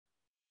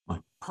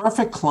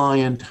perfect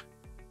client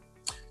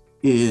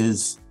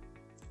is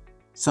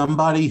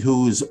somebody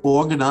who is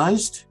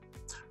organized,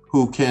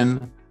 who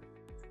can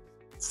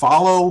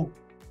follow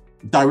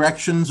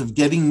directions of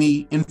getting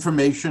me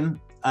information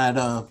at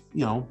a,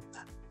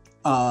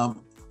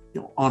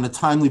 on a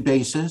timely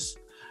basis,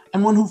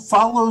 and one who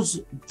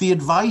follows the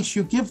advice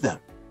you give them.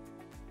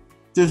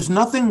 There's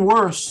nothing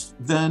worse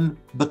than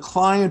the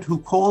client who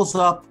calls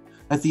up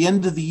at the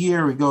end of the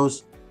year. He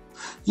goes,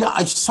 yeah,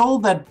 I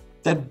sold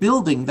that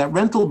building, that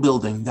rental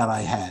building that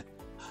I had.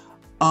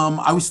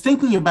 I was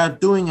thinking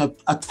about doing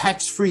a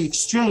tax-free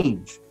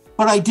exchange,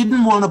 but I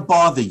didn't want to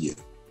bother you.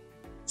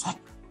 It's like,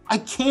 I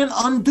can't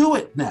undo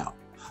it now.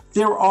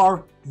 There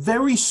are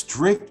very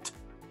strict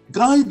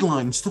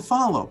guidelines to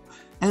follow.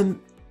 And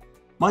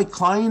my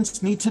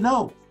clients need to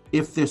know,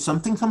 if there's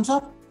something comes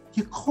up,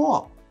 you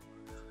call.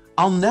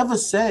 I'll never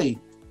say,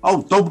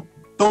 oh,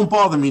 don't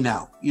bother me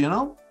now.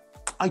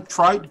 I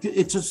tried.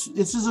 This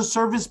is a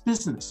service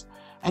business,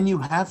 and you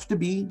have to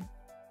be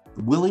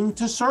willing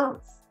to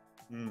serve.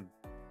 Mm.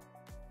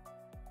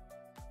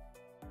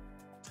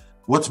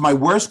 What's my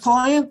worst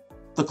client?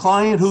 The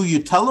client who you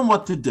tell them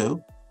what to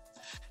do,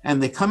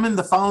 and they come in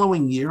the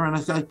following year, and I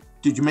say,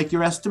 did you make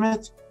your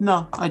estimates?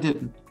 No, I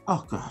didn't.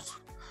 Oh, God.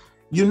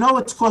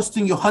 It's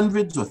costing you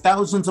hundreds or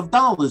thousands of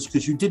dollars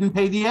because you didn't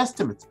pay the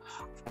estimates.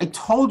 I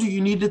told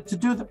you needed to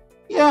do that.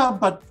 Yeah,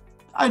 but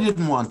I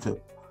didn't want to.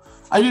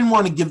 I didn't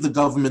want to give the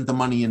government the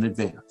money in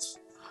advance.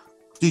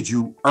 Did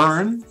you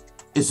earn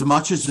as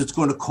much as it's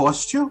going to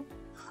cost you?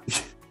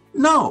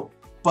 No,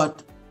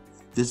 but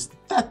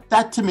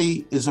that to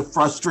me is a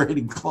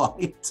frustrating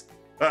client.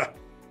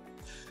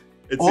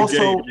 It's also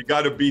a game. You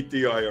got to beat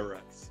the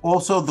IRS.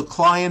 Also, the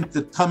client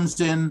that comes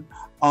in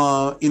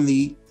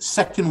the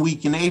second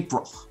week in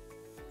April.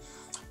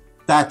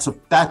 That's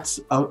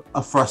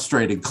a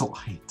frustrating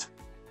client.